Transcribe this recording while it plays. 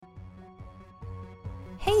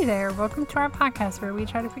Hey there, welcome to our podcast where we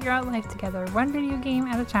try to figure out life together, one video game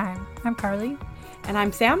at a time. I'm Carly. And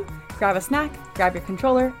I'm Sam. Grab a snack, grab your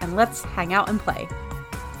controller, and let's hang out and play.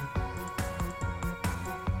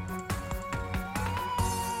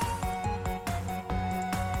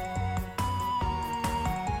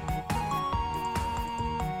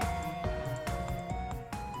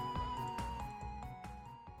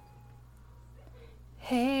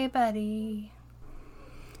 Hey buddy.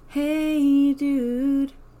 Hey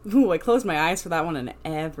dude. Ooh, I closed my eyes for that one and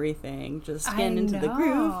everything. Just getting into the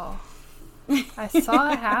groove. I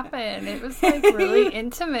saw it happen. It was like really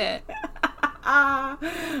intimate.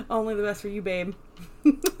 Only the best for you, babe.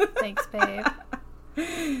 Thanks, babe.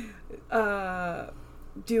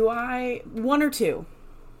 Do I... One or two?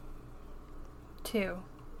 Two.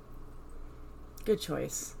 Good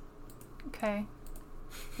choice. Okay.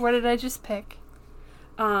 What did I just pick?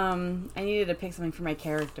 I needed to pick something for my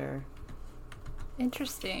character.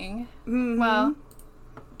 Interesting. Mm-hmm. Well,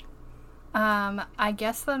 I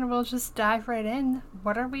guess then we'll just dive right in.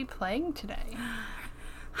 What are we playing today?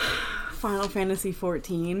 Final Fantasy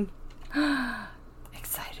XIV.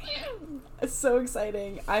 Exciting. It's so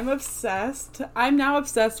exciting. I'm obsessed. I'm now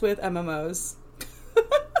obsessed with MMOs.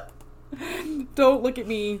 Don't look at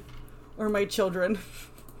me or my children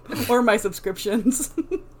or my subscriptions.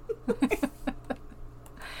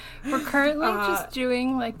 We're currently just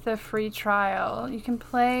doing like the free trial. You can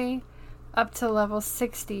play up to level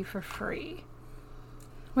 60 for free,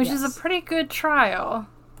 which is a pretty good trial.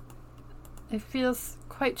 It feels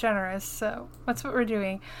quite generous, so that's what we're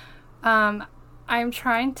doing. I'm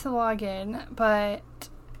trying to log in, but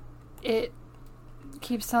it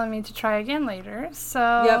keeps telling me to try again later.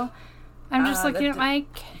 So I'm just looking at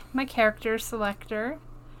my character selector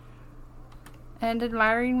and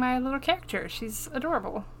admiring my little character. She's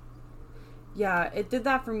adorable. Yeah, it did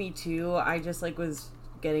that for me too. I just was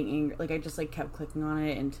getting angry. I just kept clicking on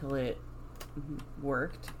it until it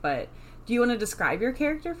worked. But do you want to describe your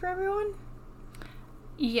character for everyone?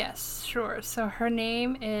 Yes, sure. So her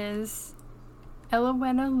name is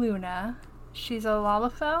Elowena Luna. She's a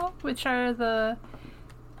Lalafell, which are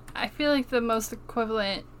I feel like the most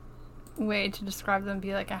equivalent way to describe them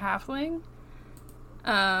be like a halfling.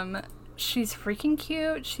 She's freaking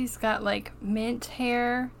cute. She's got mint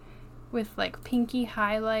hair with pinky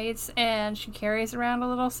highlights, and she carries around a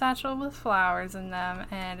little satchel with flowers in them,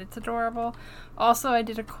 and it's adorable. Also, I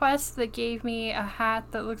did a quest that gave me a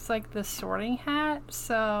hat that looks like the Sorting Hat,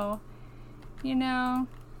 so,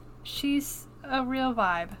 she's a real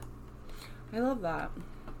vibe. I love that.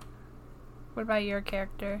 What about your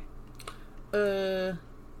character? I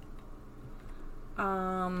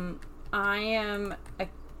am a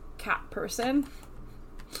cat person.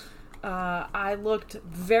 I looked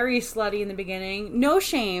very slutty in the beginning. No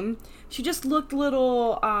shame. She just looked a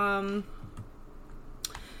little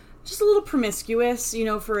promiscuous,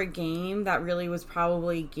 for a game that really was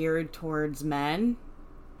probably geared towards men.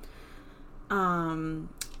 And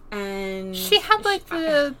she had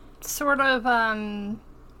the sort of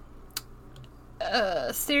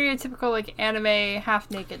stereotypical anime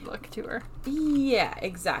half-naked look to her. Yeah,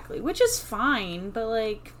 exactly. Which is fine,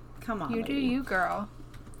 but come on. You do you, girl.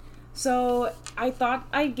 So, I thought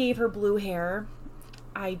I gave her blue hair.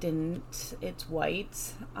 I didn't. It's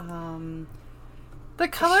white. The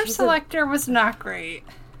color selector was not great,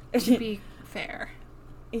 to be fair.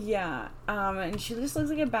 Yeah. And she just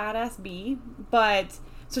looks like a badass bee. But,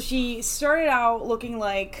 so she started out looking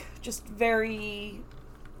just very,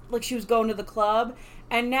 she was going to the club.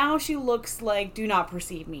 And now she looks like Do Not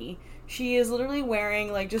Perceive Me. She is literally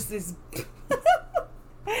wearing, just this,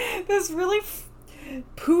 this really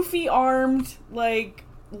poofy armed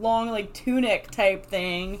long tunic type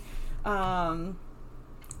thing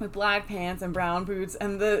with black pants and brown boots,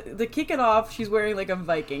 and the kick it off, she's wearing a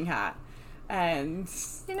Viking hat, and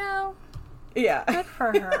yeah, good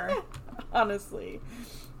for her. Honestly,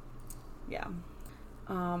 yeah.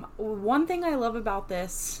 One thing I love about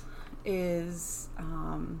this is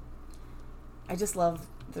I just love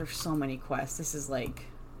there's so many quests. This is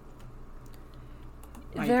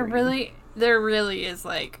There really is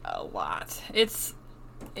a lot. It's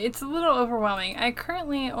a little overwhelming. I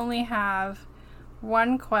currently only have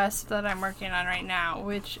one quest that I'm working on right now,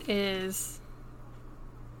 which is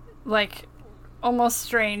almost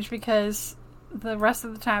strange because the rest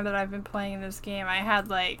of the time that I've been playing this game, I had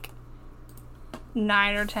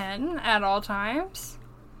 9 or 10 at all times.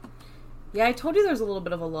 Yeah, I told you there's a little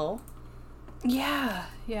bit of a lull. Yeah.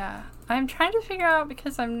 I'm trying to figure out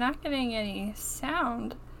because I'm not getting any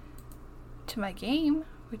sound to my game,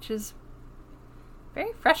 which is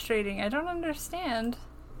very frustrating. I don't understand.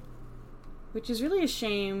 which is really a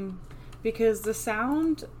shame because the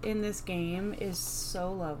sound in this game is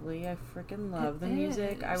so lovely. I freaking love the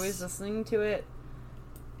music. I was listening to it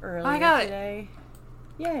earlier today.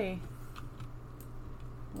 Yay.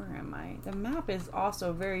 Where am I? The map is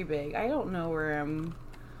also very big. I don't know where I'm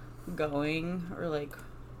going, or like,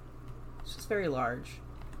 it's just very large.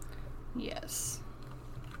 Yes.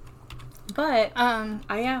 But I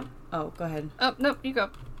am. Oh, go ahead. Oh no, you go.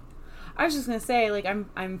 I was just gonna say, like,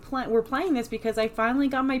 we're playing this because I finally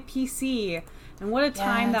got my PC, and what a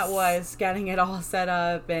time that was getting it all set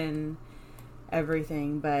up and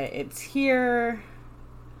everything. But it's here.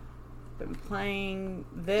 Been playing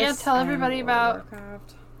this. Yeah, tell everybody about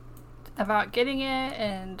Warcraft. About getting it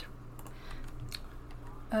and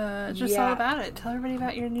just all about it. Tell everybody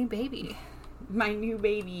about your new baby. My new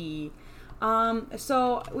baby.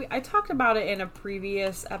 So I talked about it in a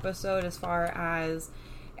previous episode as far as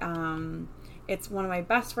it's one of my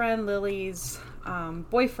best friend Lily's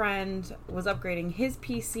boyfriend was upgrading his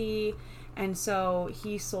PC, and so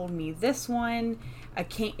he sold me this one.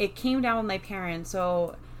 It came down with my parents,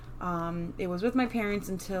 so it was with my parents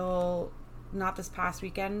until not this past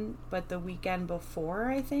weekend, but the weekend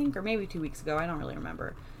before, I think, or maybe 2 weeks ago. I don't really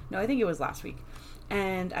remember. No, I think it was last week.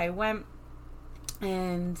 And I went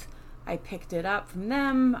and I picked it up from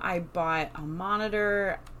them. I bought a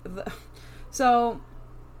monitor. So,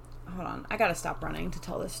 hold on. I gotta stop running to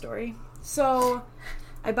tell this story. So,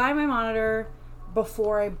 I buy my monitor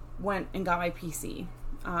before I went and got my PC.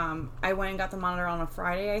 I went and got the monitor on a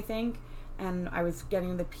Friday, I think, and I was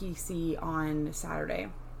getting the PC on Saturday.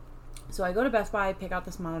 So I go to Best Buy, pick out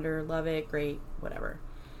this monitor, love it, great, whatever.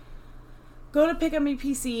 Go to pick up my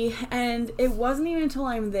PC, and it wasn't even until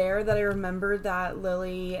I'm there that I remembered that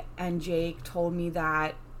Lily and Jake told me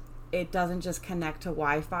that it doesn't just connect to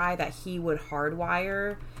Wi-Fi, that he would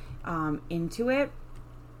hardwire into it.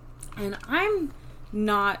 And I'm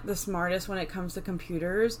not the smartest when it comes to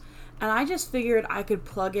computers, and I just figured I could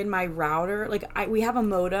plug in my router. Like, we have a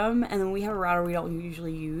modem, and then we have a router we don't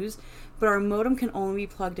usually use, but our modem can only be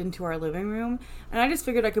plugged into our living room. And I just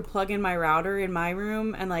figured I could plug in my router in my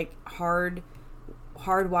room and like hardwire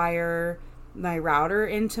my router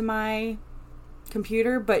into my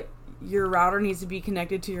computer, but your router needs to be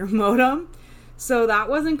connected to your modem. So that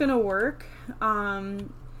wasn't going to work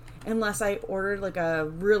unless I ordered like a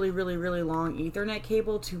really, really, really long Ethernet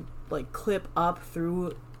cable to like clip up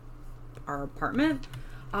through our apartment.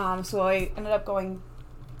 So I ended up going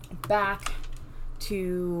back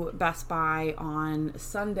to Best Buy on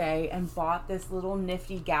Sunday and bought this little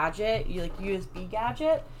nifty gadget, like USB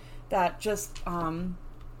gadget, that just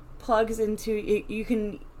plugs into it. You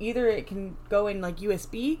can it can go in like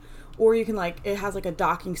USB, or you can it has like a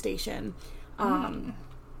docking station, and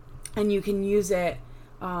you can use it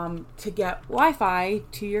to get Wi-Fi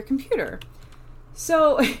to your computer.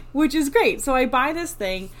 So, which is great. So I buy this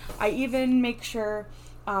thing. I even make sure.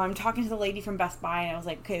 I'm talking to the lady from Best Buy, and I was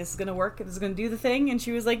like, okay, this is going to work. This is going to do the thing. And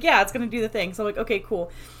she was like, yeah, it's going to do the thing. So I'm like, okay, cool.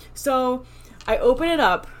 So I open it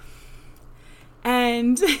up,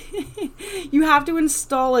 and you have to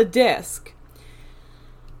install a disk.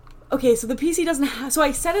 Okay, so the PC doesn't have... So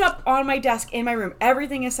I set it up on my desk in my room.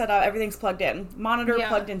 Everything is set up. Everything's plugged in. Monitor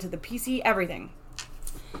plugged into the PC. Everything.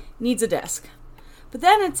 Needs a disk. But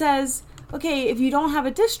then it says, okay, if you don't have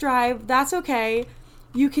a disk drive, that's okay.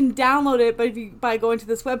 You can download it by going to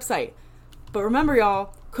this website. But remember,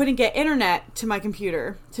 y'all, couldn't get internet to my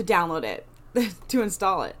computer to download it, to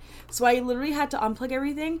install it. So I literally had to unplug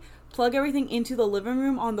everything, plug everything into the living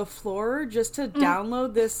room on the floor just to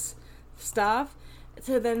download this stuff,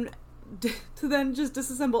 to then just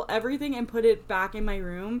disassemble everything and put it back in my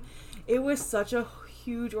room. It was such a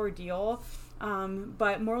huge ordeal.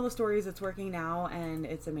 But moral of the story is it's working now, and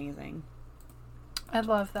it's amazing. I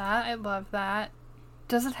love that.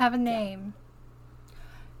 Does it have a name?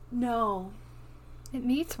 No. It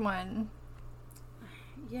needs one.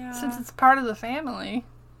 Yeah. Since it's part of the family.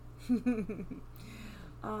 I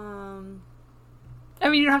mean,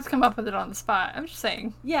 you don't have to come up with it on the spot. I'm just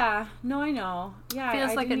saying. Yeah. No, I know. Yeah.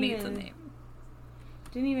 Feels like it needs a name.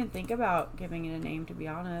 Didn't even think about giving it a name, to be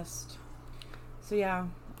honest. So yeah,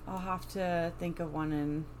 I'll have to think of one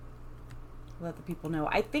and let the people know.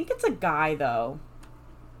 I think it's a guy, though.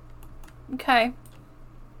 Okay.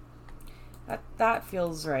 That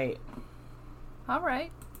feels right. All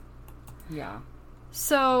right. Yeah.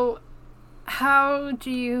 So, how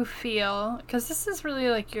do you feel? Because this is really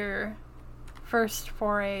like your first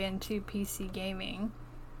foray into PC gaming.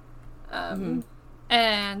 And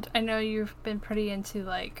I know you've been pretty into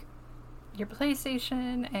like your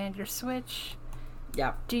PlayStation and your Switch.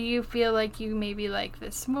 Yeah. Do you feel like you maybe like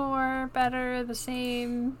this more, better, the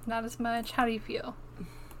same, not as much? How do you feel?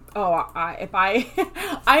 Oh, I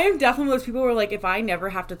am definitely one of those people where, like, if I never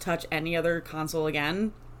have to touch any other console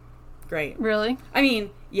again, great. Really? I mean,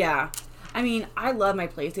 yeah. I mean, I love my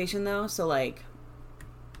PlayStation, though, so, like,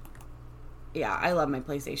 yeah, I love my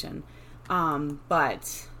PlayStation.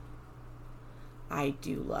 But I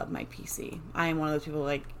do love my PC. I am one of those people,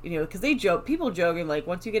 like, you know, because people joke, like,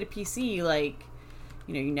 once you get a PC, like,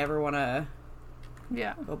 you know, you never want to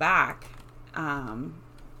go back.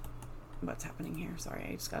 What's happening here? Sorry,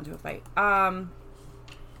 I just got into a fight.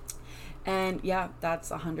 And yeah,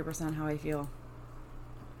 that's 100% how I feel.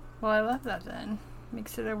 Well, I love that then.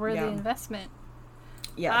 Makes it a worthy investment.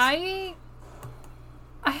 Yes. I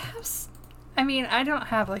mean, I don't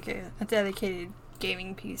have like a dedicated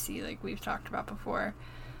gaming PC like we've talked about before.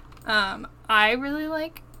 I really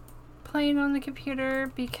like playing on the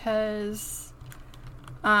computer because,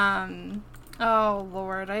 oh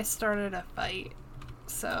Lord, I started a fight.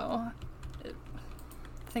 So,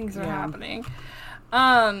 things are happening.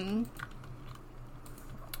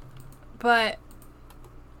 But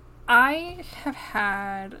I have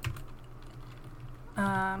had,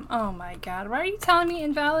 oh my god, why are you telling me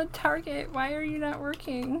invalid target? Why are you not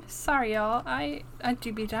working? Sorry, y'all. I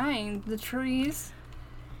do be dying. The trees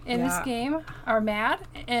in this game are mad,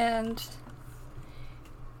 and,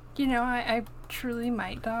 you know, I truly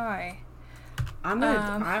might die. I'm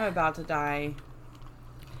about to die.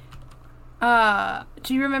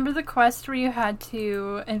 Do you remember the quest where you had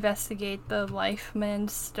to investigate the Lifeman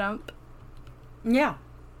stump? Yeah.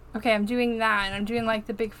 Okay, I'm doing that, and I'm doing, like,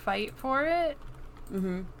 the big fight for it.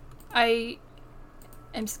 Mm-hmm. I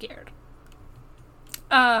am scared.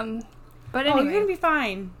 But anyway. Oh, you're gonna be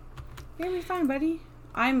fine. You're gonna be fine, buddy.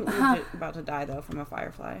 I'm legit about to die, though, from a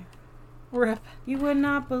firefly. RIP. You would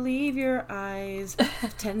not believe your eyes.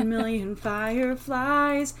 10 million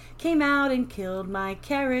fireflies came out and killed my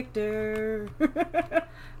character.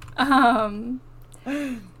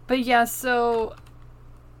 But yeah, so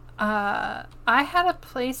I had a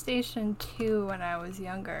PlayStation 2 when I was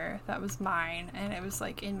younger. That was mine, and it was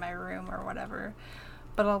like in my room or whatever.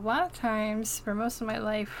 But a lot of times, for most of my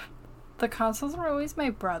life, the consoles were always my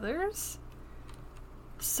brother's.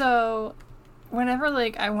 So whenever,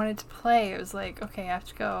 like, I wanted to play, it was like, okay, I have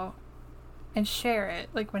to go and share it.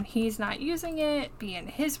 Like, when he's not using it, be in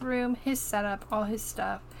his room, his setup, all his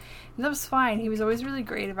stuff. And that was fine. He was always really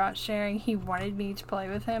great about sharing. He wanted me to play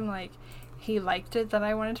with him. Like, he liked it that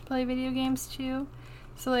I wanted to play video games, too.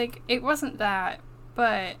 So, like, it wasn't that.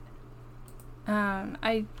 But,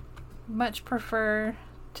 I much prefer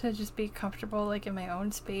to just be comfortable, like, in my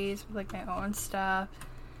own space with, like, my own stuff.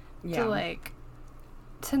 Yeah. To, like,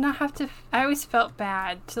 to not have to, I always felt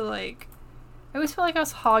bad to, like, I always felt like I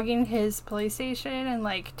was hogging his PlayStation and,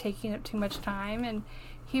 like, taking up too much time, and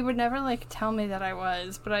he would never, like, tell me that I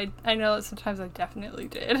was, but I know that sometimes I definitely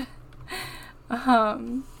did.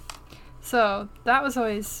 So that was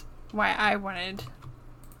always why I wanted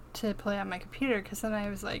to play on my computer, because then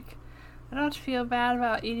I was like, I don't have to feel bad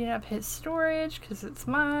about eating up his storage, because it's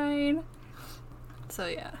mine. So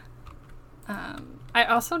yeah. I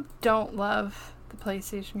also don't love the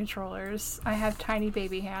PlayStation controllers. I have tiny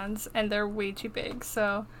baby hands, and they're way too big,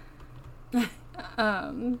 so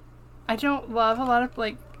I don't love a lot of,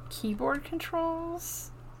 like, keyboard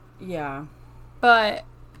controls. Yeah. But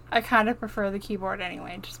I kind of prefer the keyboard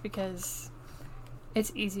anyway, just because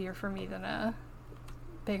it's easier for me than a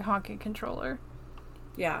big honking controller.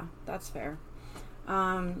 Yeah, that's fair.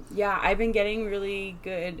 Yeah, I've been getting really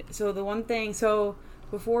good. So the one thing,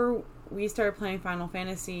 before we started playing Final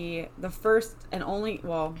Fantasy, the first and only,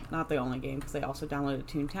 well, not the only game, because I also downloaded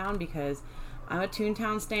Toontown, because I'm a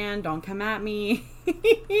Toontown stan. Don't come at me.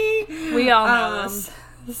 We all know this.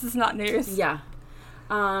 This is not news. Yeah.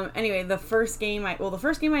 Anyway, the first game I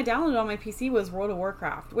downloaded on my PC was World of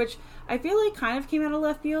Warcraft, which I feel like kind of came out of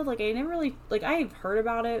left field. Like, I never really, like, I have heard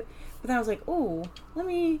about it, but then I was like, oh, let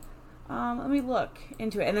me look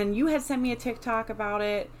into it. And then you had sent me a TikTok about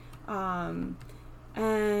it.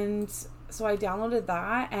 And so I downloaded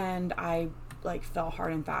that, and I, like, fell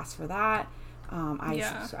hard and fast for that.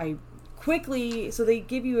 I quickly, so they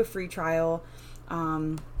give you a free trial,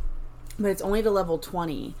 but it's only to level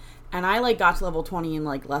 20. And I, like, got to level 20 in,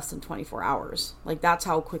 like, less than 24 hours. Like, that's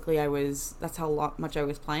how quickly that's how much I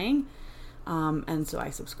was playing. And so I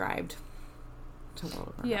subscribed to World of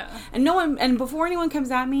Warcraft. Yeah. And before anyone comes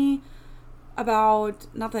at me about,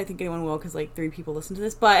 not that I think anyone will, because, like, 3 people listen to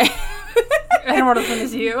this, but And one of them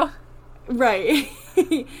is you. Right.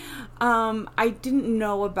 I didn't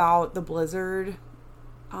know about the Blizzard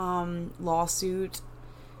lawsuit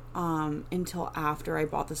until after I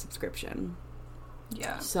bought the subscription.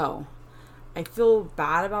 Yeah. So I feel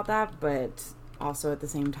bad about that, but also at the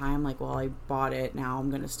same time, like, well, I bought it, now I'm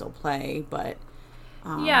going to still play, but...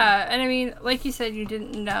 yeah, and I mean, like you said, you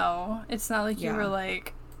didn't know. It's not like you were,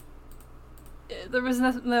 like... There was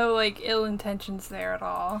no, like, ill intentions there at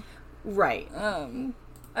all. Right.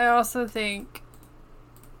 I also think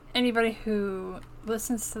anybody who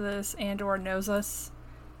listens to this and or knows us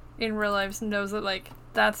in real life knows that, like,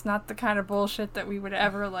 that's not the kind of bullshit that we would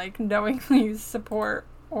ever, like, knowingly support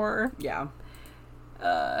or... Yeah.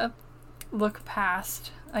 Look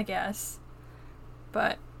past, I guess.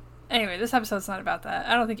 But anyway, this episode's not about that.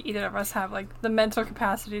 I don't think either of us have, like, the mental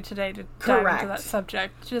capacity today to dive into that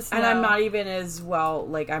subject. And I'm not even as well,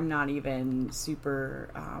 like, I'm not even super,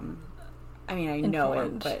 I mean, I informed. know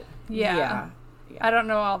it, but yeah. I don't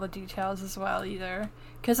know all the details as well either.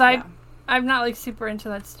 Because I'm not, like, super into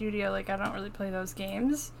that studio. Like, I don't really play those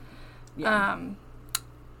games. Yeah.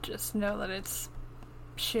 Just know that it's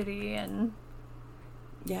shitty and...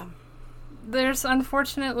 Yeah. There's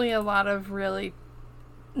unfortunately a lot of really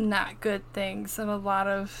not good things in a lot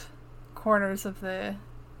of corners of the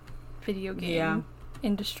video game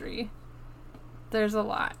industry. There's a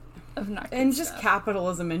lot of not good and stuff. Just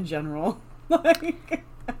capitalism in general. Like...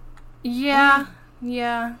 Yeah.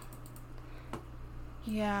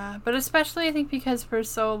 But especially I think because for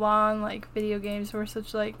so long, like, video games were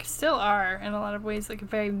such, like, still are in a lot of ways, like, a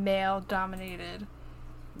very male dominated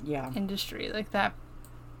industry. Like, that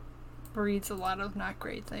breeds a lot of not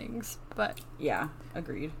great things, but... Yeah,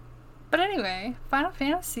 agreed. But anyway, Final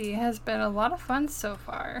Fantasy has been a lot of fun so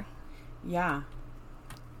far. Yeah.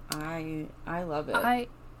 I love it.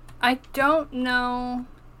 I don't know...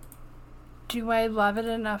 Do I love it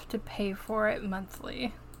enough to pay for it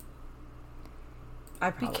monthly?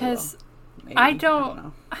 I probably because will. Maybe. I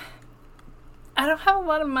don't have a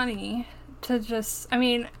lot of money to just... I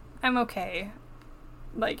mean, I'm okay.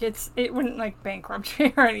 Like, it wouldn't, like, bankrupt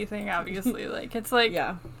me or anything, obviously. Like, it's, like,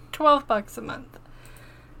 $12 a month.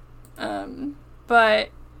 But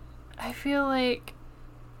I feel like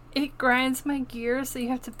it grinds my gears that you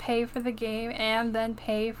have to pay for the game and then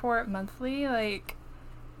pay for it monthly. Like,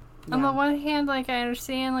 on the one hand, like, I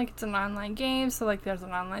understand, like, it's an online game, so, like, there's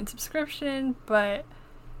an online subscription, but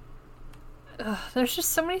there's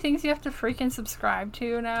just so many things you have to freaking subscribe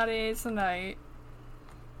to nowadays, and I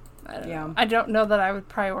don't know. I don't know that I would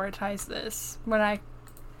prioritize this when I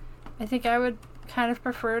think I would kind of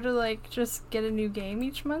prefer to, like, just get a new game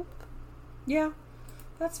each month. Yeah,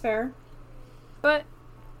 that's fair. But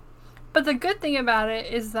the good thing about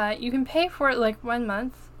it is that you can pay for it, like, 1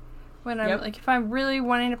 month. When I'm, like, if I'm really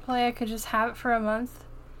wanting to play, I could just have it for a month.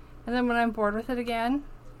 And then when I'm bored with it again,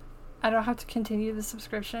 I don't have to continue the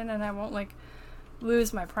subscription and I won't, like,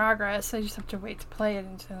 lose my progress. I just have to wait to play it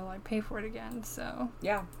until I pay for it again, so...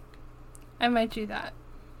 Yeah. I might do that.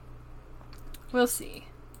 We'll see.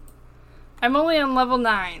 I'm only on level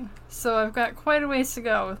 9, so I've got quite a ways to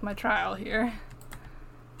go with my trial here.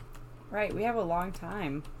 Right, we have a long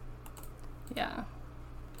time. Yeah.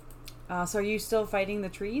 So are you still fighting the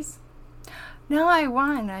trees? No, I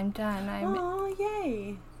won. I'm done. Oh,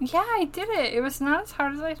 yay. Yeah, I did it. It was not as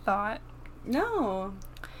hard as I thought. No.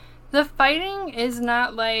 The fighting is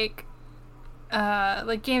not like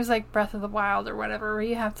games like Breath of the Wild or whatever, where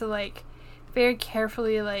you have to, like, very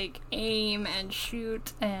carefully, like, aim and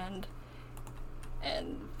shoot and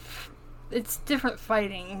it's different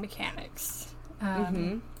fighting mechanics.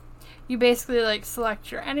 You basically, like,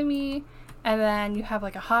 select your enemy, and then you have,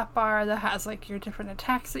 like, a hotbar that has, like, your different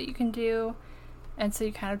attacks that you can do. And so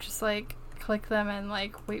you kind of just, like, click them and,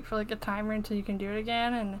 like, wait for, like, a timer until you can do it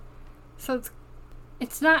again. And so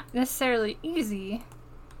it's not necessarily easy,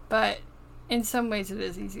 but in some ways it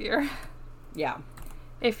is easier. Yeah.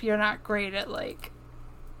 If you're not great at, like,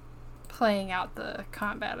 playing out the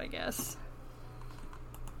combat, I guess.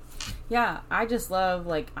 Yeah, I just love,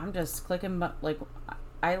 like, I'm just clicking, like...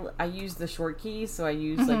 I use the short keys, so I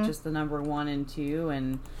use, like, just the number 1 and 2,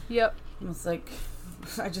 and it's like,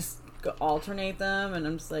 I just alternate them, and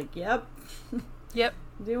I'm just like, yep,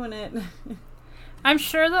 doing it. I'm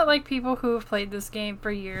sure that, like, people who have played this game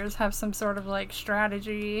for years have some sort of, like,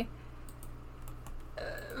 strategy.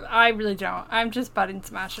 I really don't. I'm just button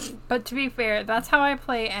smashing. But to be fair, that's how I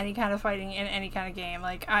play any kind of fighting in any kind of game.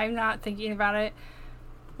 Like, I'm not thinking about it.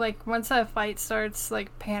 Like, once that fight starts,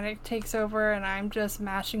 like, panic takes over, and I'm just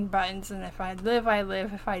mashing buttons, and if I live, I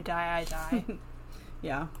live. If I die, I die.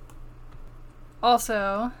 Yeah.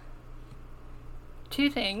 Also, 2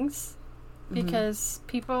 things, because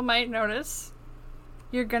people might notice.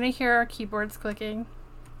 You're gonna hear our keyboards clicking.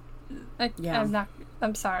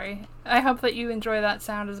 I'm sorry. I hope that you enjoy that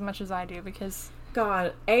sound as much as I do, because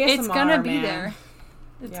God, ASMR, it's gonna be man. there.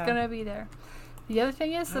 It's gonna be there. The other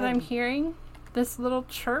thing is that I'm hearing this little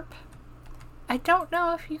chirp. I don't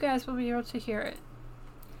know if you guys will be able to hear it.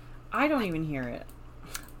 I don't even hear it.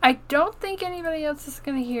 I don't think anybody else is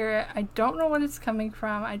going to hear it. I don't know what it's coming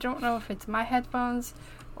from. I don't know if it's my headphones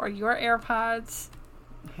or your AirPods.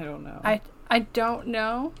 I don't know. I don't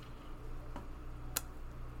know.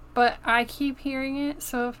 But I keep hearing it,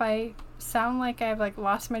 so if I sound like I've like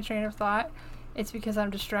lost my train of thought, it's because I'm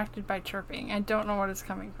distracted by chirping. I don't know what it's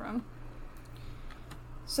coming from.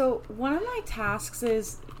 So one of my tasks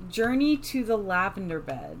is journey to the lavender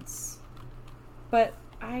beds. But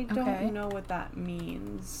I don't know what that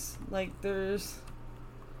means. Like, there's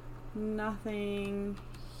nothing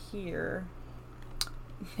here.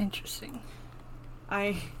 Interesting.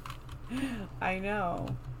 I know.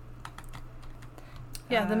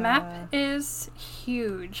 Yeah, the map is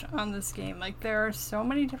huge on this game. Like, there are so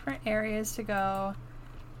many different areas to go.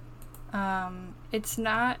 It's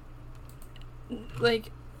not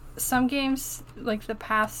like some games, like the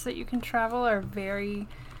paths that you can travel are very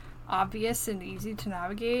obvious and easy to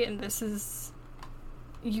navigate, and this is,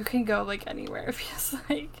 you can go like anywhere, it feels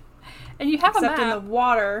like. And you have except a map. in the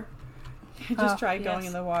water. I just tried going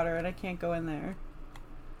in the water and I can't go in there.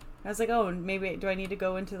 I was like, oh, maybe do I need to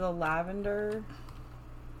go into the lavender?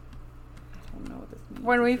 I don't know what this means.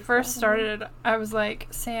 When we first started, I was like,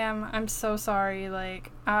 Sam, I'm so sorry,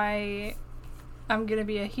 like I'm gonna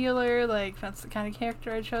be a healer, like that's the kind of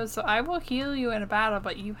character I chose, so I will heal you in a battle,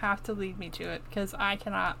 but you have to lead me to it because I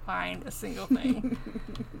cannot find a single thing.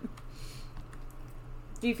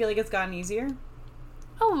 Do you feel like it's gotten easier?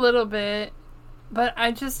 A little bit, but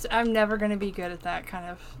I'm never gonna be good at that kind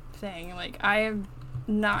of thing. Like, I am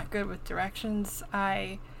not good with directions.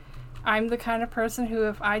 I'm the kind of person who,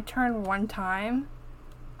 if I turn one time,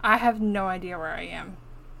 I have no idea where I am.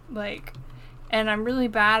 Like, and I'm really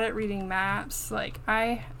bad at reading maps. Like,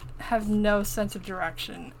 I have no sense of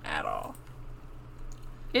direction at all.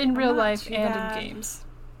 In real life and in games.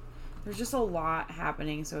 There's just a lot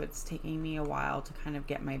happening, so it's taking me a while to kind of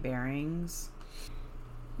get my bearings.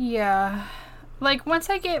 Yeah. Like, once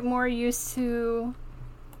I get more used to,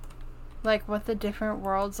 like, what the different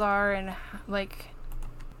worlds are and, like,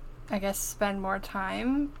 I guess spend more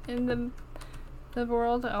time in the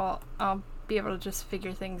world, I'll be able to just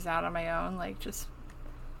figure things out on my own, like, just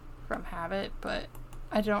from habit, but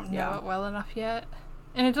I don't know it well enough yet.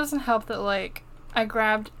 And it doesn't help that, like, I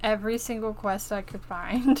grabbed every single quest I could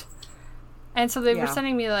find. And so they were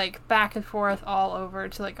sending me, like, back and forth all over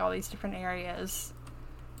to, like, all these different areas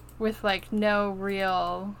with, like, no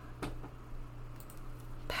real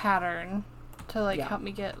pattern to, like, help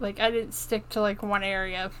me get, like, I didn't stick to, like, one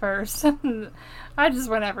area first. I just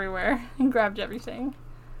went everywhere and grabbed everything.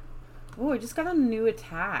 Oh, I just got a new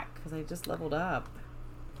attack because I just leveled up.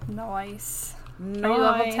 Nice. Are you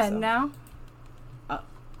level 10 now?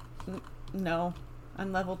 No.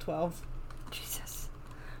 I'm level 12. Jesus.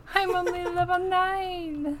 I'm only level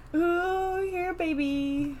 9. Ooh, here,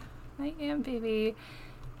 baby. I am, baby.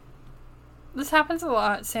 This happens a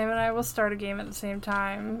lot. Sam and I will start a game at the same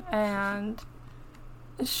time, and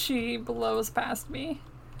she blows past me.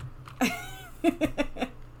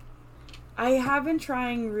 I have been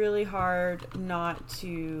trying really hard not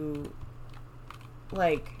to,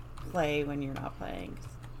 like, play when you're not playing.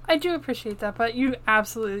 I do appreciate that, but you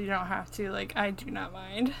absolutely don't have to. Like, I do not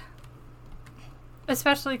mind.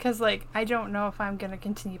 Especially because, like, I don't know if I'm going to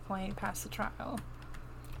continue playing past the trial.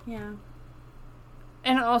 Yeah.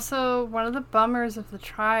 And also, one of the bummers of the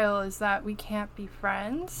trial is that we can't be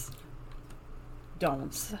friends.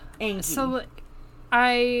 Don't. So, like,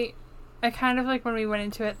 I kind of, like, when we went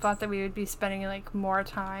into it, thought that we would be spending, like, more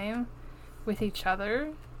time with each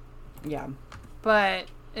other. Yeah. But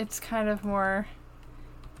it's kind of more,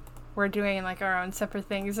 we're doing, like, our own separate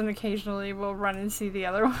things, and occasionally we'll run and see the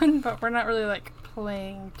other one, but we're not really, like,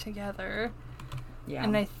 playing together. Yeah.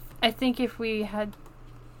 And I think if we had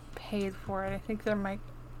paid for it, I think there might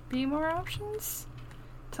be more options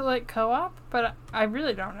to, like, co-op, but I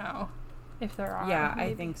really don't know if there are. Yeah,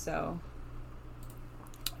 maybe. I think so.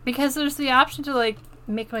 Because there's the option to, like,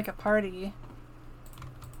 make, like, a party,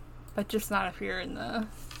 but just not if you're in the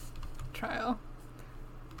trial.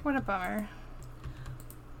 What a bummer.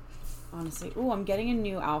 Honestly. Ooh, I'm getting a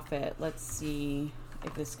new outfit. Let's see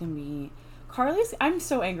if this can be... Carly's... I'm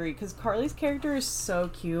so angry because Carly's character is so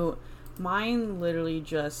cute. Mine literally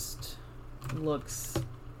just looks...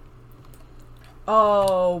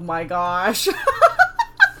 Oh my gosh.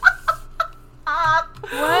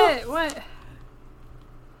 What?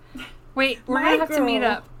 Wait, we're gonna have to meet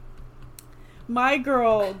up. My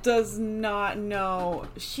girl does not know.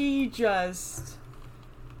 She just...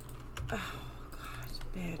 Oh, God,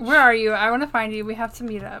 bitch. Where are you? I want to find you. We have to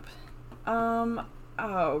meet up. Oh,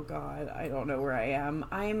 God. I don't know where I am.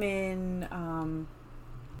 I'm in,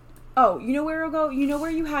 Oh, you know where I'll go? You know where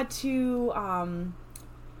you had to,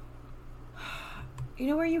 You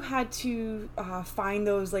know where you had to, find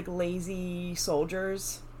those, like, lazy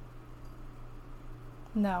soldiers?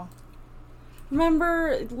 No.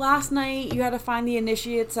 Remember last night you had to find the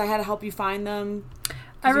initiates? I had to help you find them.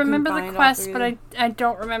 I remember the quest, but I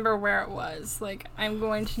don't remember where it was. Like, I'm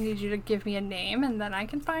going to need you to give me a name, and then I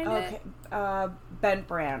can find it. Okay. Bent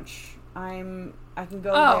Branch. I can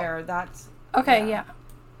go there. That's... Okay, yeah.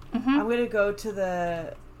 Mm-hmm. I'm going to go to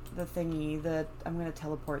the thingy. I'm going to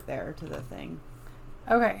teleport there to the thing.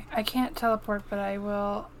 Okay. I can't teleport, but I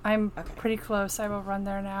will... I'm pretty close. I will run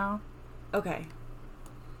there now. Okay.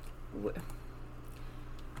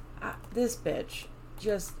 This bitch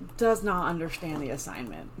just does not understand the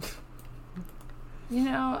assignment. You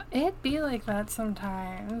know, it'd be like that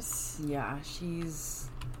sometimes. Yeah, she's...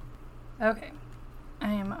 Okay.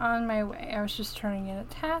 I am on my way. I was just turning in a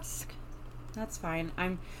task. That's fine.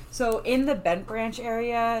 So in the Bent Branch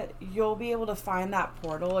area, you'll be able to find that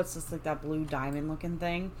portal. It's just like that blue diamond looking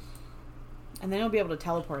thing. And then you'll be able to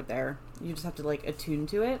teleport there. You just have to like attune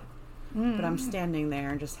to it. But I'm standing there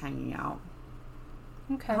and just hanging out.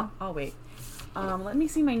 Okay. I'll wait. Let me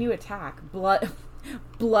see my new attack.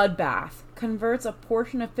 Bloodbath. Converts a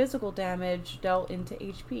portion of physical damage dealt into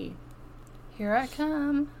HP. Here I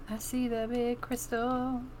come. I see the big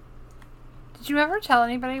crystal. Did you ever tell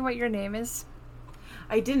anybody what your name is?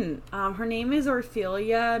 I didn't. Her name is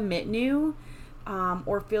Orphelia Mitnu.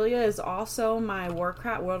 Orphelia is also my World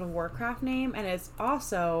of Warcraft name, and it's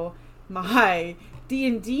also my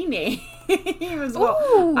D&D name as well.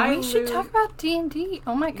 Oh, we should talk about D&D.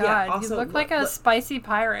 Oh my god, yeah, also, you look like a spicy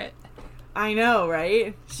pirate. I know,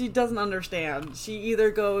 right? She doesn't understand. She either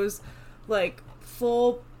goes like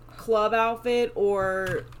full club outfit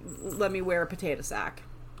or let me wear a potato sack.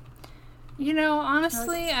 You know,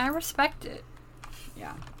 honestly, I respect it.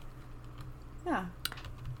 Yeah. Yeah.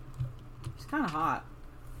 She's kind of hot.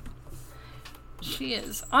 She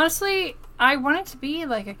is. Honestly, I wanted to be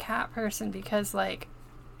like a cat person because like...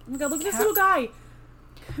 Oh my god, look at this little guy.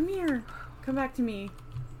 Come here. Come back to me.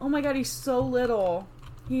 Oh my god, he's so little.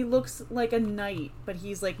 He looks like a knight, but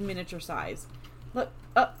he's like miniature size. Look.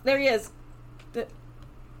 Oh, there he is.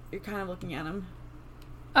 You're kind of looking at him.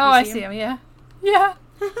 Oh, I see him, yeah. Yeah.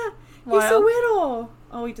 He's so little.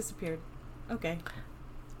 Oh, he disappeared. Okay.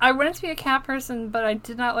 I wanted to be a cat person, but I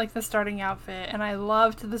did not like the starting outfit, and I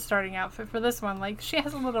loved the starting outfit for this one. Like, she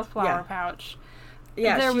has a little flower pouch.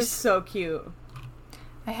 Yeah, she's so cute.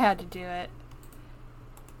 I had to do it.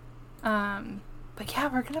 But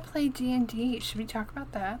yeah, we're gonna play D&D. Should we talk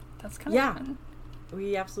about that? That's kind of fun.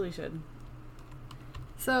 We absolutely should.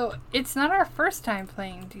 So, it's not our first time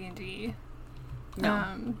playing D&D.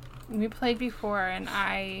 No. We played before, and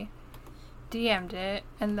I DM'd it,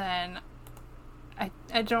 and then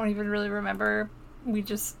I don't even really remember. We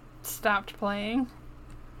just stopped playing.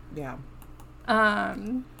 Yeah.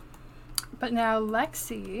 But now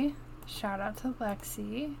Lexi, shout out to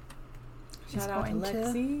Lexi. Shout out to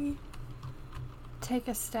Lexi. Take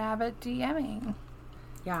a stab at DMing.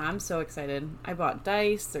 Yeah, I'm so excited. I bought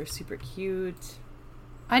dice. They're super cute.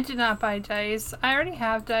 I did not buy dice. I already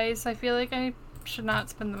have dice. I feel like I should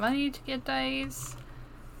not spend the money to get dice.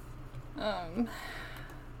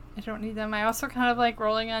 I don't need them. I also kind of like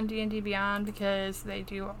rolling on D&D Beyond because they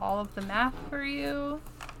do all of the math for you.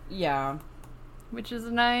 Yeah. Which is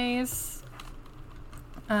nice.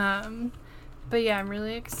 But yeah, I'm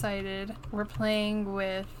really excited. We're playing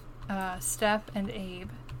with Steph and Abe.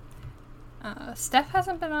 Steph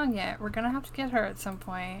hasn't been on yet. We're gonna have to get her at some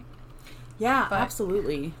point. Yeah,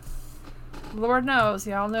 absolutely. Lord knows,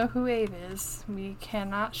 y'all know who Abe is. We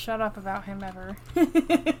cannot shut up about him ever.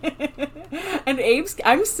 And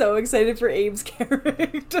I'm so excited for Abe's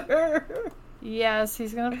character. Yes,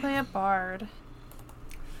 he's gonna play a bard.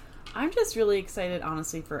 I'm just really excited,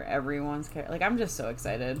 honestly, for everyone's character. Like, I'm just so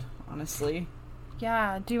excited, honestly.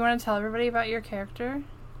 Yeah, do you want to tell everybody about your character?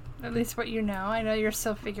 At least what you know. I know you're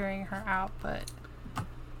still figuring her out, but...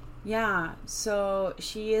 Yeah, so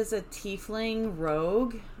she is a tiefling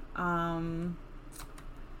rogue. And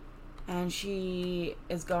she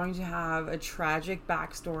is going to have a tragic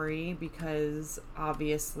backstory because,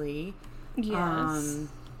 obviously. Yes.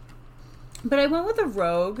 But I went with a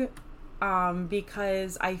rogue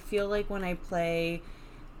because I feel like when I play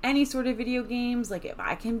any sort of video games, like if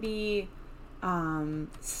I can be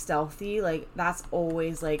stealthy, like that's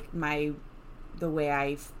always like my the way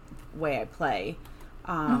I play.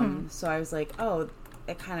 So I was like, oh,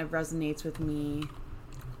 it kind of resonates with me,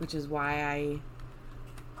 which is why I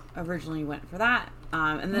originally went for that.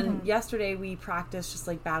 And then yesterday we practiced just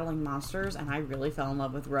like battling monsters, and I really fell in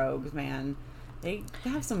love with rogues, man. They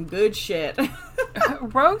have some good shit.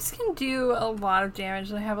 Rogues can do a lot of damage.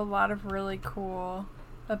 They have a lot of really cool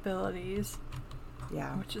abilities.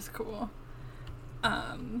 Yeah. Which is cool.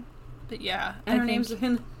 But yeah. And her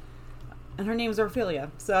name's Orphelia.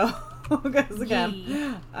 So, because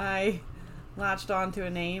again, I latched onto a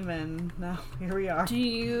name, and now here we are. Do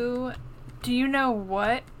you know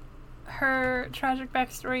what her tragic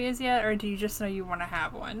backstory is yet, or do you just know you want to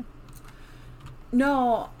have one?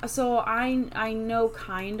 No, so I know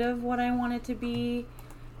kind of what I want it to be.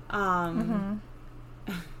 I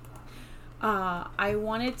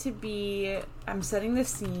want it to be, I'm setting the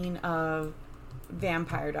scene of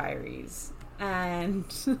Vampire Diaries, and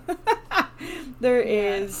there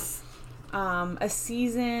is a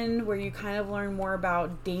season where you kind of learn more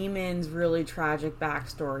about Damon's really tragic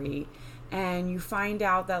backstory, and you find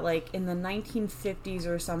out that like in the 1950s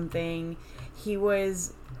or something, he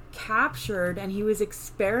was captured and he was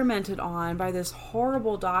experimented on by this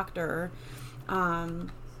horrible doctor,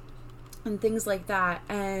 and things like that,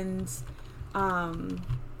 and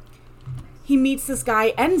he meets this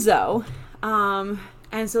guy Enzo,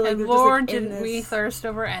 and so like, and Lord, just, like, didn't we thirst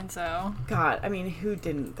over Enzo? God, I mean, who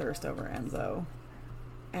didn't thirst over Enzo?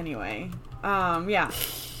 Anyway, yeah.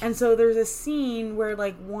 And so there's a scene where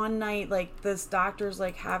like one night, like this doctor's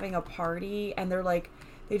like having a party, and they're like,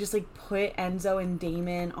 they just like put Enzo and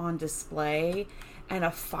Damon on display, and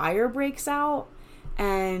a fire breaks out,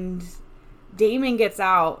 and Damon gets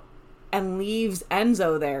out and leaves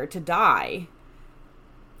Enzo there to die.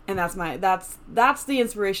 And that's the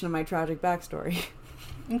inspiration of my tragic backstory.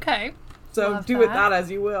 Okay. So love do that. with that as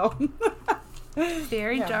you will.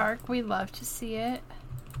 Very dark. We love to see it.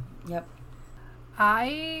 Yep.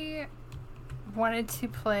 I wanted to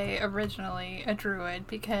play originally a druid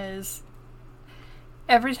because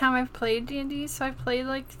every time I've played D&D, so I've played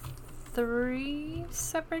like 3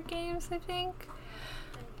 separate games, I think.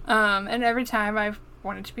 And every time I've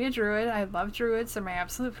wanted to be a druid. I love druids. They're my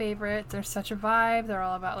absolute favorite. They're such a vibe. They're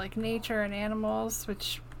all about like nature and animals,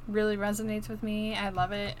 which really resonates with me. I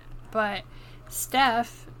love it. But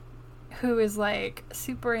Steph, who is like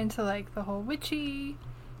super into like the whole witchy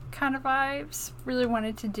kind of vibes, really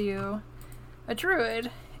wanted to do a druid.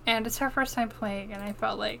 And it's her first time playing, and I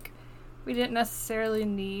felt like we didn't necessarily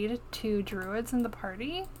need 2 druids in the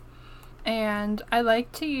party. And I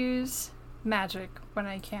like to use magic when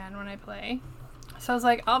I can, when I play. So I was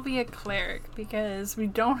like, I'll be a cleric because we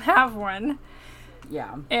don't have one.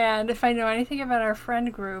 Yeah. And if I know anything about our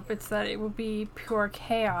friend group, it's that it will be pure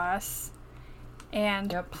chaos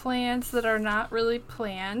and plans that are not really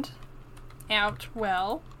planned out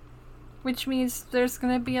well, which means there's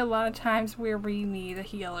going to be a lot of times where we need a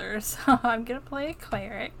healer. So I'm going to play a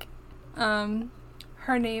cleric.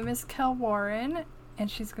 Her name is Kel Warren,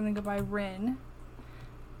 and she's going to go by Rin.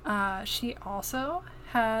 She also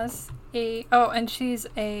has and she's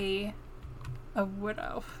a wood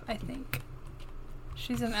elf, I think.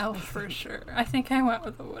 She's an elf for sure. I think I went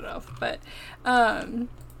with a wood elf, but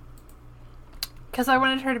because I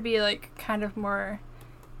wanted her to be like kind of more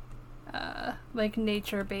like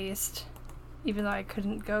nature based, even though I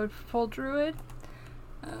couldn't go full druid.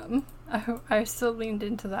 I still leaned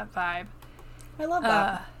into that vibe. I love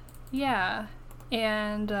that. Yeah,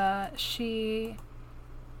 and she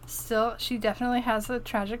definitely has a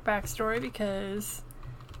tragic backstory because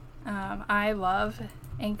I love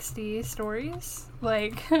angsty stories.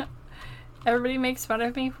 Like, everybody makes fun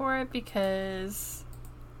of me for it because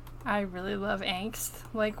I really love angst.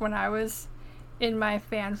 Like, when I was in my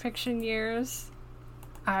fan fiction years,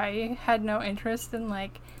 I had no interest in,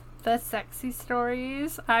 like, the sexy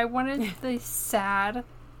stories. I wanted the sad,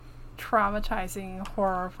 traumatizing,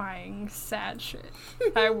 horrifying, sad shit.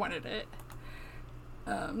 I wanted it.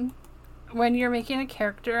 When you're making a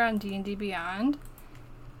character on D&D Beyond,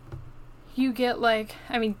 you get like,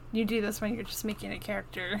 I mean, you do this when you're just making a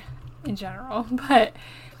character in general, but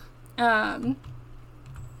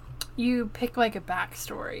you pick like a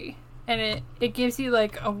backstory, and it gives you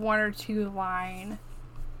like a 1 or 2 line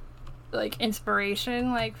like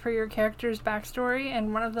inspiration like for your character's backstory,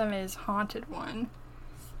 and one of them is Haunted One.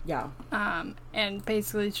 Yeah. And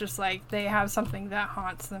basically it's just like they have something that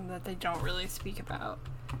haunts them that they don't really speak about.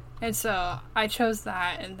 And so I chose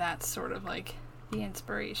that, and that's sort of like the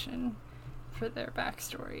inspiration for their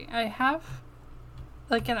backstory. I have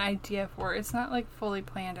like an idea for it. It's not like fully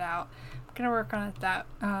planned out. I'm gonna work on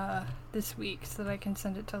it this week so that I can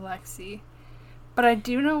send it to Lexi. But I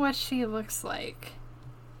do know what she looks like.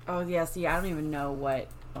 Oh, yeah, see, I don't even know what...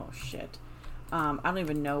 Oh, shit. I don't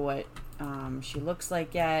even know what she looks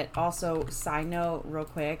like yet. Also, side note, real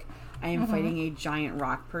quick, I am fighting a giant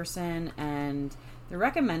rock person, and the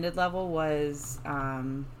recommended level was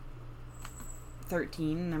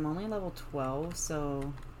 13, and I'm only level 12,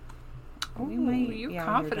 so... We might be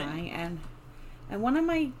confident. Dying. And one of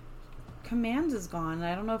my commands is gone.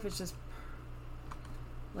 I don't know if it's just...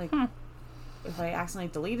 Like... if I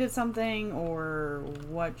accidentally deleted something or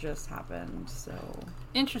what just happened, so...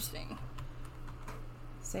 Interesting.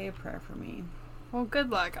 Say a prayer for me. Well,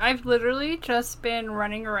 good luck. I've literally just been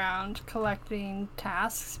running around collecting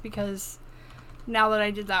tasks because now that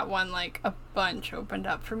I did that one, like, a bunch opened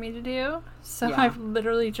up for me to do. So yeah. I've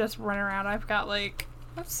literally just run around. I've got, like...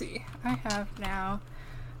 Let's see. I have now...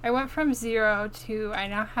 I went from 0 to... I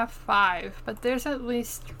now have 5, but there's at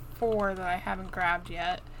least 4 that I haven't grabbed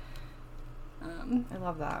yet. I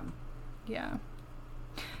love that. Yeah.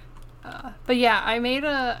 But yeah, I made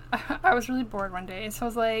I was really bored one day, so I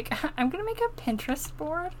was like, I'm gonna make a Pinterest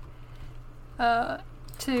board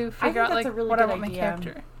to figure out, like, really what I want my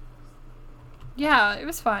character. Yeah, it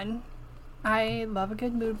was fun. I love a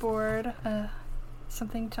good mood board.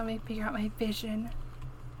 Something to help me figure out my vision.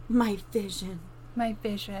 My vision. My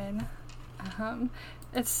vision.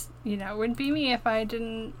 It's, you know, it wouldn't be me if I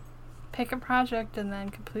didn't pick a project and then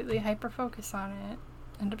completely hyper-focus on it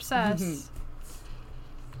and obsess.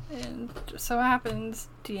 And just so happens,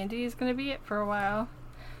 D&D is going to be it for a while.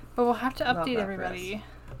 But we'll have to update everybody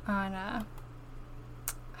on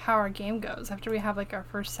how our game goes after we have, like, our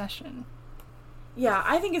first session. Yeah,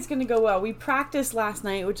 I think it's going to go well. We practiced last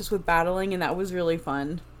night, just with battling, and that was really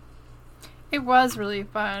fun. It was really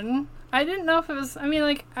fun. I didn't know if it was... I mean,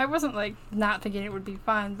 like, I wasn't, like, not thinking it would be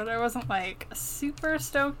fun, but I wasn't, like, super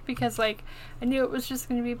stoked because, like, I knew it was just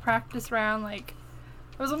going to be practice round. Like,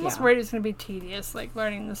 I was almost worried it was going to be tedious, like,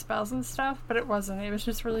 learning the spells and stuff, but it wasn't. It was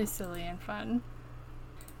just really silly and fun.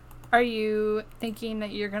 Are you thinking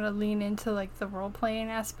that you're going to lean into, like, the role-playing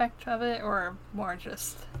aspect of it, or more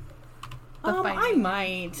just the fighting? I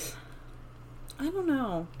might. I don't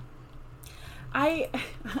know. I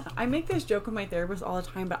make this joke with my therapist all the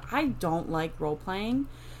time, but I don't like role-playing.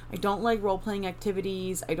 I don't like role-playing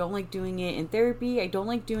activities. I don't like doing it in therapy. I don't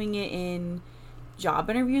like doing it in job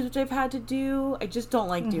interviews, which I've had to do. I just don't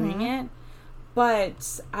like doing it.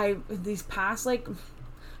 But these past, like,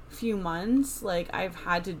 few months, like, I've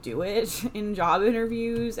had to do it in job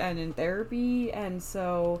interviews and in therapy, and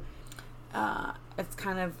so it's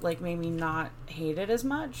kind of, like, made me not hate it as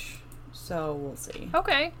much. So we'll see.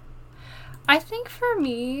 Okay. I think for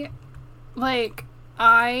me, like,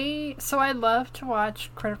 I love to watch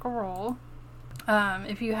Critical Role.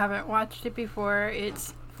 If you haven't watched it before,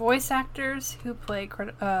 it's voice actors who play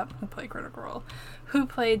Critical Role, who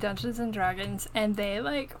play Dungeons and Dragons, and they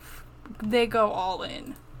go all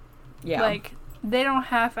in. Yeah. Like, they don't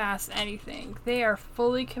half-ass anything. They are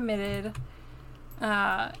fully committed.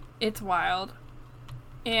 It's wild.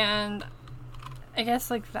 And I guess,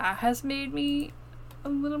 like, that has made me a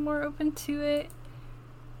little more open to it.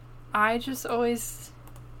 I just always,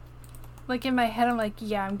 like, in my head, I'm like,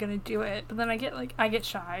 yeah, I'm gonna do it. But then I get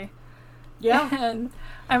shy. Yeah. And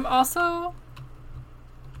I'm also,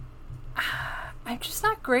 I'm just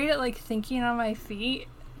not great at, like, thinking on my feet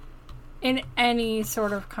in any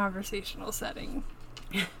sort of conversational setting.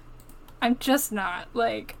 I'm just not.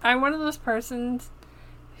 Like, I'm one of those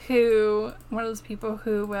people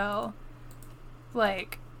who will,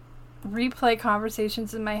 like, replay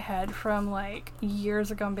conversations in my head from, like, years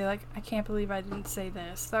ago and be like, I can't believe I didn't say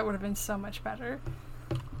this. That would have been so much better.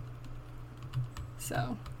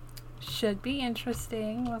 So, should be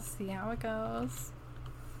interesting. We'll see how it goes.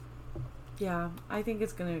 Yeah, I think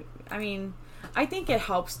it's gonna... I mean, I think it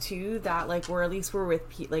helps, too, that, like, we're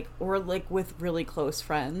with really close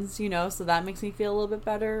friends, you know? So that makes me feel a little bit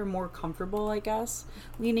better, more comfortable, I guess,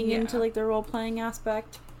 leaning into, like, the role-playing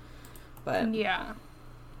aspect. But... yeah.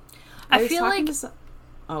 I feel like...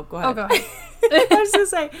 Oh, go ahead. Oh, go ahead. I was gonna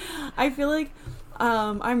say, I feel like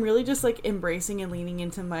I'm really just, like, embracing and leaning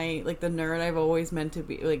into my, like, the nerd I've always meant to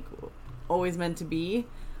be.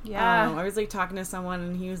 Yeah. I was, like, talking to someone,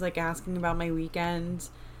 and he was, like, asking about my weekend,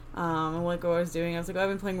 and what I was doing. I was like, oh, I've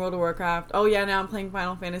been playing World of Warcraft. Oh, yeah, now I'm playing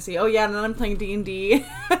Final Fantasy. Oh, yeah, and then I'm playing D&D.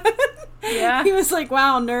 Yeah. He was like,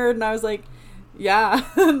 wow, nerd. And I was like, yeah,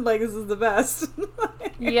 like, this is the best.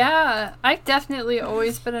 Yeah, I've definitely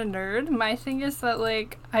always been a nerd. My thing is that,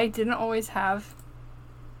 like, I didn't always have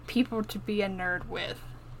people to be a nerd with,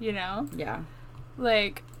 you know? Yeah.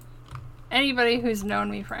 Like, anybody who's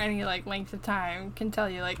known me for any, like, length of time can tell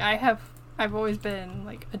you, like, I have I've always been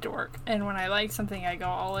like a dork, and when I like something, I go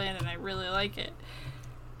all in, and I really like it.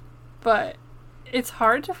 But it's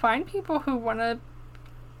hard to find people who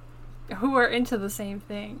are into the same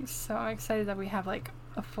things. So I'm excited that we have like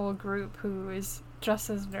a full group who is just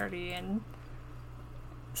as nerdy and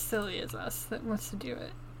silly as us that wants to do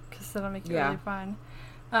it, because that'll make it really fun.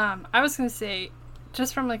 I was gonna say,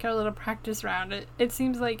 just from like our little practice round, it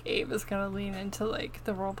seems like Abe is gonna lean into like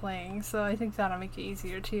the role playing, so I think that'll make it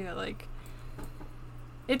easier too. Like,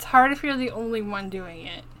 it's hard if you're the only one doing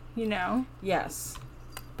it, you know? Yes.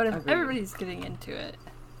 But if everybody's getting into it,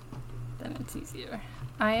 then it's easier.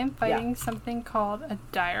 I am fighting something called a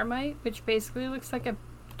Diorite, which basically looks like a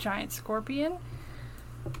giant scorpion.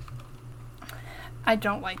 I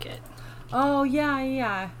don't like it. Oh,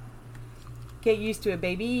 yeah. Get used to it,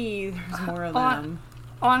 baby. There's more of them.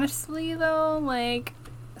 Honestly, though, like,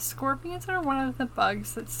 scorpions are one of the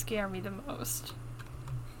bugs that scare me the most.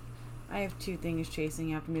 I have 2 things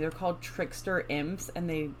chasing after me. They're called trickster imps, and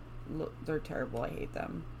they're terrible. I hate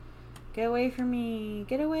them. Get away from me.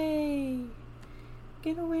 Get away.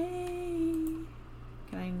 Get away.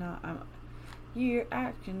 Can I not? Your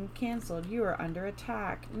action canceled. You are under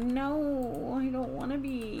attack. No, I don't want to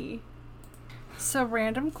be. So,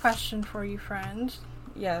 random question for you, friend.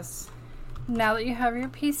 Yes. Now that you have your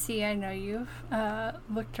PC, I know you've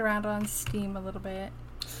looked around on Steam a little bit.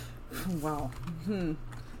 Well,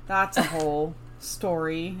 that's a whole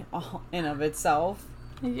story in of itself.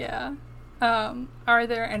 Yeah. Are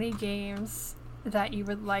there any games that you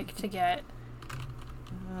would like to get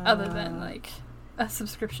other than like a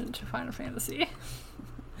subscription to Final Fantasy?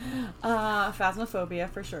 Phasmophobia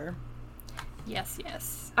for sure. Yes.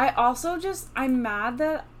 I'm mad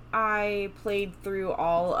that I played through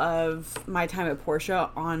all of my time at Portia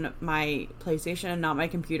on my PlayStation and not my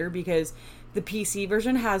computer, because the PC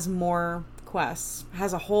version has more quests,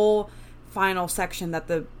 has a whole final section that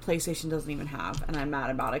the PlayStation doesn't even have, and I'm mad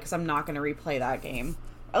about it because I'm not going to replay that game,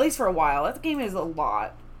 at least for a while. That game is a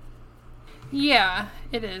lot. Yeah,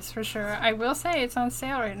 it is for sure. I will say it's on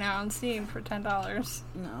sale right now on Steam for $10.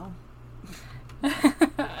 No.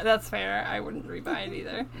 That's fair. I wouldn't rebuy it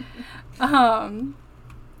either.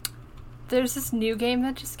 There's this new game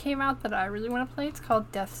that just came out that I really want to play. It's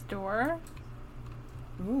called Death's Door.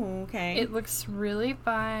 Ooh, okay. It looks really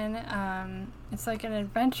fun. It's like an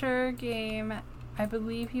adventure game. I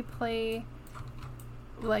believe you play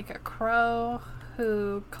like a crow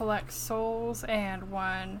who collects souls, and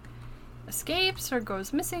one escapes or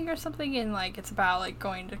goes missing or something, and like it's about like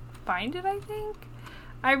going to find it, I think.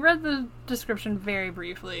 I read the description very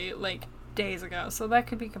briefly, like days ago, so that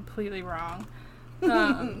could be completely wrong.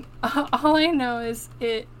 All I know is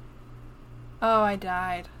it... Oh, I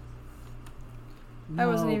died. No, I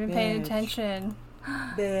wasn't even paying bitch. attention.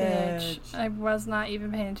 Bitch. I was not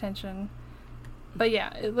even paying attention. But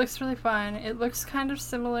yeah, it looks really fun. It looks kind of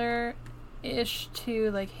similar-ish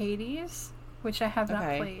to, like, Hades, which I have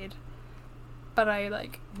not played. But I,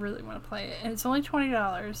 like, really want to play it. And it's only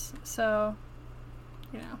 $20, so,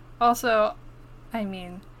 you know. Also, I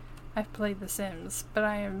mean, I've played The Sims, but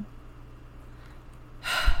I am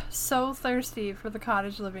so thirsty for the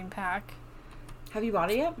Cottage Living pack. Have you bought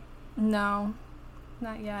it yet? No,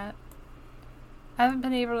 not yet. I haven't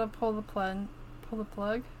been able to pull the plug.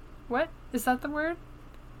 What? Is that the word?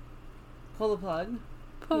 Pull the plug.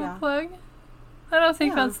 Pull the plug? I don't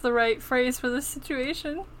think that's the right phrase for this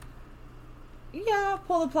situation. Yeah,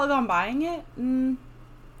 pull the plug on buying it.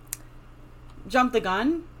 Jump the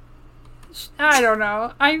gun. I don't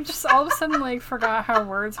know. I just all of a sudden like forgot how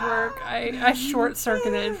words work. I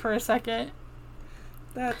short-circuited for a second.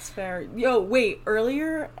 That's fair. Yo, wait.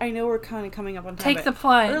 Earlier, I know we're kind of coming up on time. Take the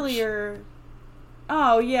plunge. Earlier.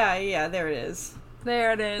 Oh, yeah. There it is.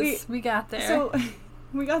 There it is. We got there. So,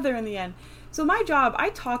 we got there in the end. So my job,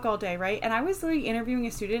 I talk all day, right? And I was literally interviewing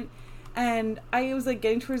a student, and I was like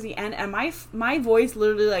getting towards the end, and my voice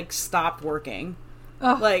literally like stopped working.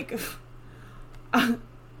 Oh.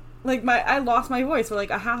 Like, I lost my voice for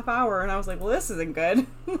like a half hour, and I was like, well, this isn't good.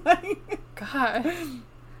 God.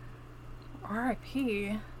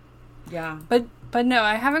 R.I.P. Yeah. But no,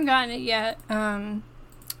 I haven't gotten it yet.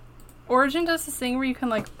 Origin does this thing where you can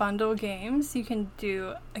like bundle games. You can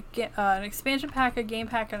do an expansion pack, a game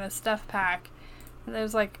pack, and a stuff pack. And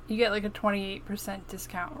there's like you get like a 28%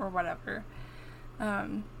 discount or whatever.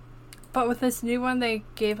 But with this new one, they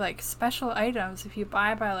gave like special items if you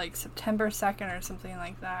buy by like September 2nd or something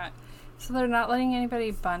like that. So they're not letting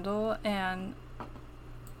anybody bundle, and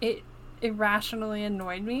it irrationally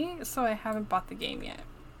annoyed me. So I haven't bought the game yet.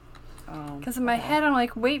 Because in my head, I'm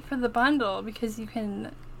like, wait for the bundle because you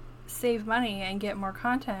can save money and get more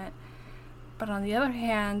content. But on the other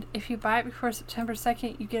hand, if you buy it before September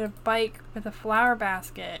 2nd, you get a bike with a flower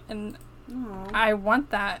basket. And I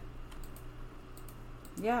want that.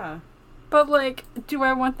 Yeah. But, like, do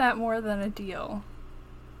I want that more than a deal?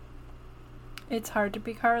 It's hard to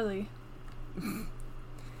be Carly.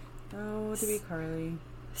 Oh, to be Carly.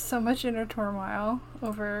 So much inner turmoil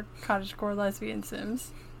over cottagecore lesbian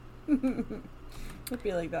Sims. It'd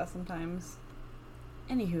be like that sometimes.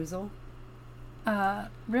 Any hoozle.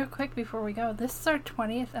 Real quick before we go, this is our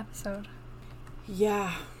 20th episode.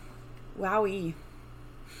 Yeah. Wowie.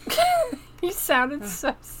 You sounded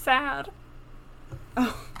so sad.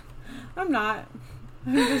 Oh, I'm not.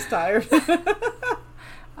 I'm just tired.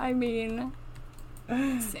 I mean,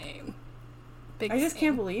 same. I just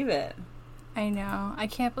can't believe it. I know. I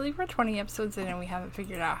can't believe we're 20 episodes in and we haven't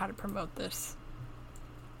figured out how to promote this.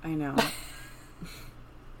 I know.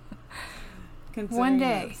 One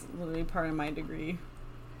day. That's literally part of my degree.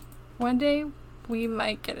 One day, we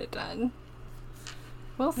might get it done.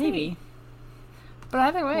 We'll see. Maybe. But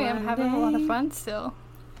either way, I'm having a lot of fun still.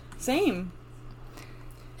 Same.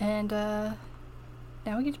 And, now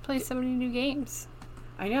we get to play so many new games.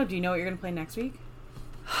 I know. Do you know what you're going to play next week?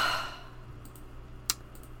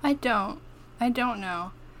 I don't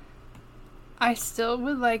know. I still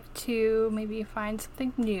would like to maybe find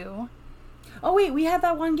something new. Oh, wait. We had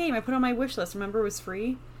that one game I put on my wish list. Remember, it was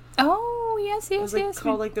free? Oh, yes. It was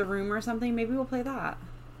called like The Room or something. Maybe we'll play that.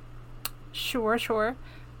 Sure.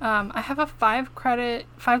 I have a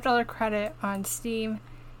 $5 credit on Steam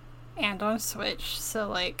and on Switch. So,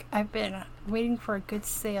 like, I've been waiting for a good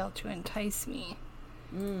sale to entice me.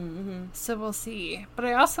 Mm-hmm. So we'll see. But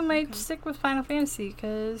I also might stick with Final Fantasy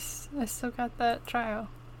because I still got that trial.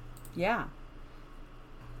 Yeah.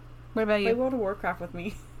 What about you? Play World of Warcraft with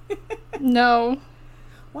me. No.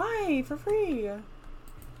 Why? For free.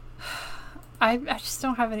 I just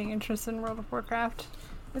don't have any interest in World of Warcraft.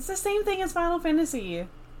 It's the same thing as Final Fantasy.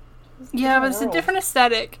 Yeah, but it's a different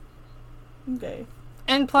aesthetic. Okay.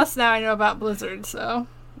 And plus now I know about Blizzard, so.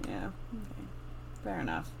 Yeah. Okay. Fair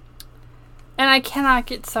enough. And I cannot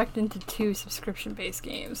get sucked into 2 subscription-based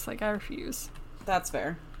games. Like, I refuse. That's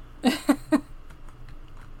fair.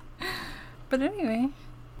 But anyway.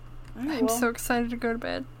 Right, I'm so excited to go to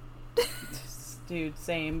bed. Dude,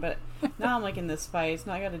 same. But now I'm like in this fight.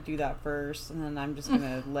 Now I gotta do that first. And then I'm just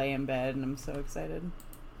gonna lay in bed and I'm so excited.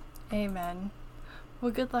 Amen.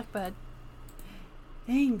 Well, good luck, bud.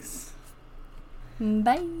 Thanks.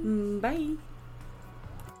 Bye. Bye.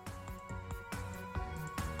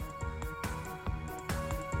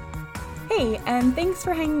 Hey, and thanks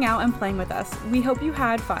for hanging out and playing with us. We hope you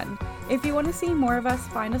had fun. If you want to see more of us,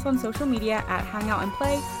 find us on social media at Hangout and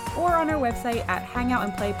Play or on our website at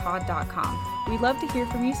hangoutandplaypod.com. We'd love to hear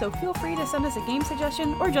from you, so feel free to send us a game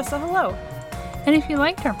suggestion or just a hello. And if you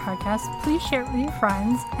liked our podcast, please share it with your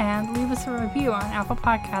friends and leave us a review on Apple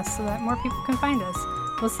Podcasts so that more people can find us.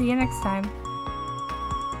 We'll see you next time.